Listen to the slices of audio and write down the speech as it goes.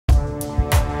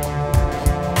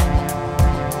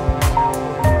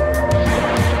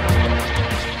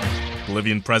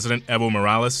Bolivian President Evo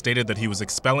Morales stated that he was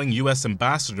expelling U.S.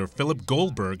 Ambassador Philip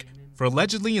Goldberg for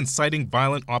allegedly inciting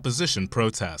violent opposition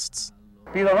protests.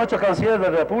 Pido a nuestro canciller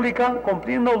de la República,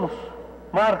 cumpliendo los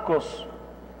marcos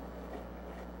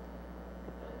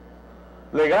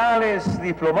legales,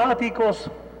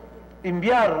 diplomáticos,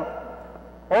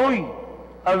 enviar hoy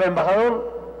al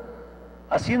embajador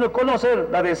haciendo conocer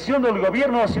la decisión del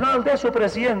gobierno nacional de su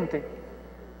presidente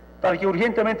para que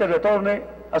urgentemente retorne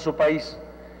a su país.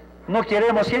 No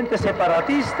queremos gente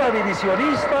separatista,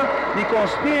 divisionista, ni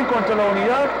conspiren contra la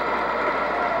unidad.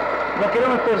 No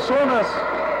queremos personas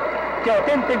que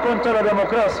atenten contra la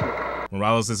democracia.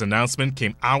 Morales' announcement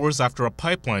came hours after a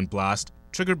pipeline blast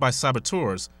triggered by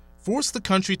saboteurs forced the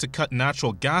country to cut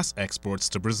natural gas exports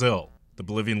to Brazil. The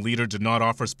Bolivian leader did not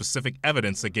offer specific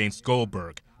evidence against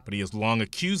Goldberg, but he has long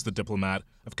accused the diplomat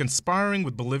of conspiring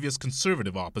with Bolivia's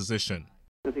conservative opposition.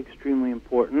 It's extremely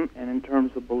important, and in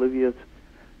terms of Bolivia's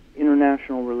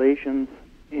international relations,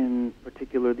 in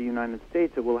particular the United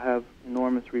States, it will have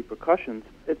enormous repercussions.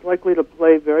 It's likely to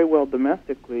play very well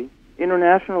domestically.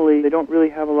 Internationally, they don't really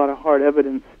have a lot of hard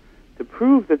evidence to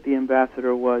prove that the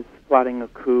ambassador was plotting a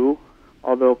coup,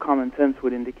 although common sense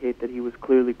would indicate that he was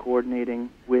clearly coordinating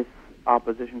with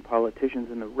opposition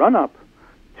politicians in the run-up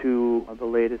to the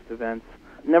latest events.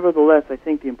 Nevertheless, I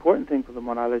think the important thing for the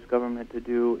Morales government to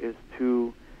do is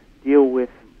to deal with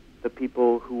the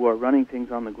people who are running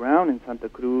things on the ground in Santa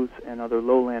Cruz and other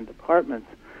lowland departments,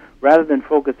 rather than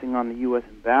focusing on the U.S.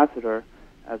 ambassador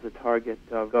as a target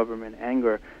of government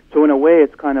anger. So in a way,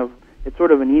 it's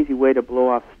sort of an easy way to blow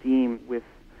off steam with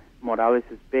Morales'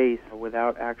 base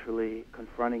without actually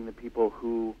confronting the people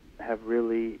who have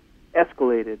really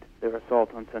escalated their assault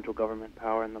on central government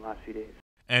power in the last few days.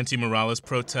 Anti-Morales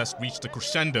protests reached a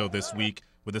crescendo this week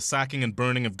with the sacking and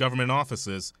burning of government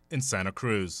offices in Santa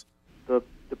Cruz. The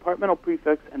departmental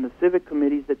prefects and the civic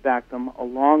committees that back them,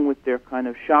 along with their kind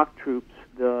of shock troops,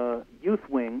 the youth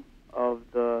wing of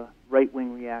the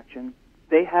right-wing reaction,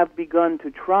 they have begun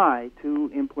to try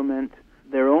to implement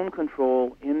their own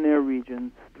control in their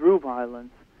regions through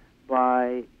violence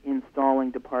by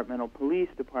installing departmental police,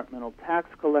 departmental tax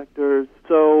collectors.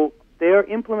 So they are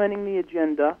implementing the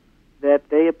agenda that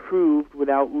they approved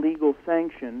without legal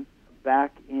sanction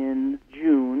back in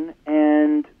June,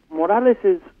 and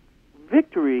Morales'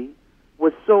 victory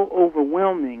was so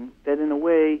overwhelming that in a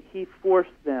way he forced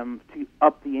them to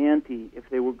up the ante if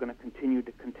they were going to continue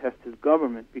to contest his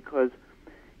government, because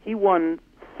he won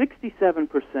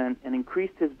 67% and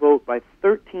increased his vote by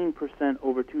 13%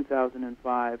 over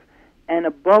 2005. And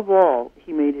above all,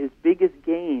 he made his biggest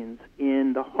gains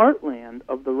in the heartland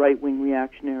of the right-wing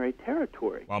reactionary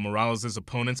territory. While Morales'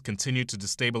 opponents continue to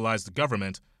destabilize the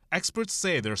government, experts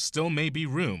say there still may be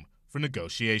room for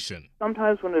negotiation.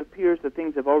 Sometimes when it appears that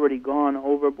things have already gone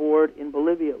overboard, in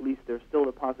Bolivia at least there's still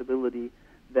a possibility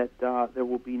that there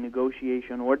will be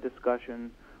negotiation or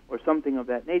discussion or something of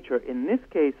that nature. In this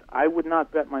case, I would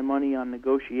not bet my money on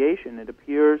negotiation. It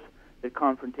appears that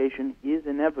confrontation is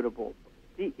inevitable.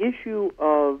 The issue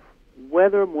of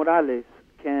whether Morales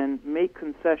can make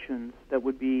concessions that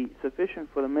would be sufficient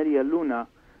for the Media Luna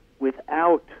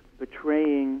without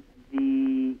betraying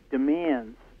the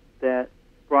demands that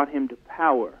brought him to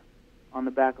power on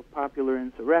the back of popular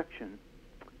insurrection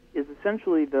is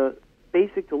essentially the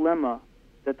basic dilemma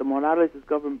that the Morales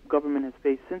government has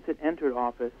faced since it entered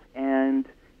office, and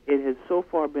it has so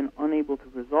far been unable to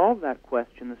resolve that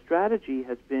question. The strategy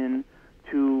has been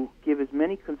to give as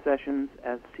many concessions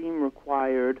as seem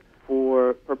required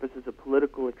for purposes of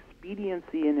political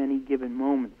expediency in any given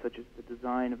moment, such as the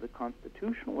design of the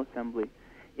Constitutional Assembly.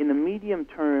 In the medium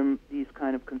term, these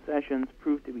kind of concessions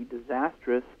prove to be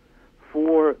disastrous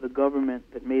for the government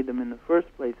that made them in the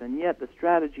first place, and yet the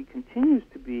strategy continues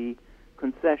to be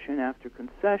concession after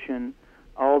concession,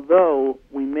 although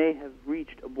we may have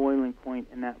reached a boiling point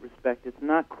in that respect. It's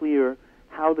not clear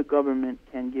how the government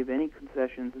can give any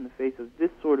concessions in the face of this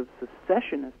sort of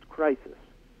secessionist crisis,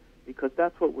 because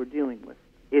that's what we're dealing with.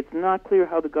 It's not clear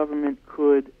how the government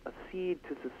could accede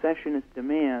to secessionist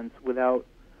demands without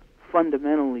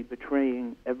fundamentally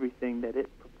betraying everything that it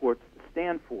purports to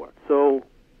stand for. So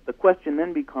the question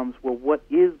then becomes, well, what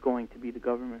is going to be the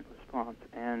government response?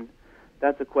 And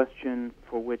that's a question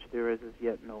for which there is as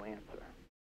yet no answer.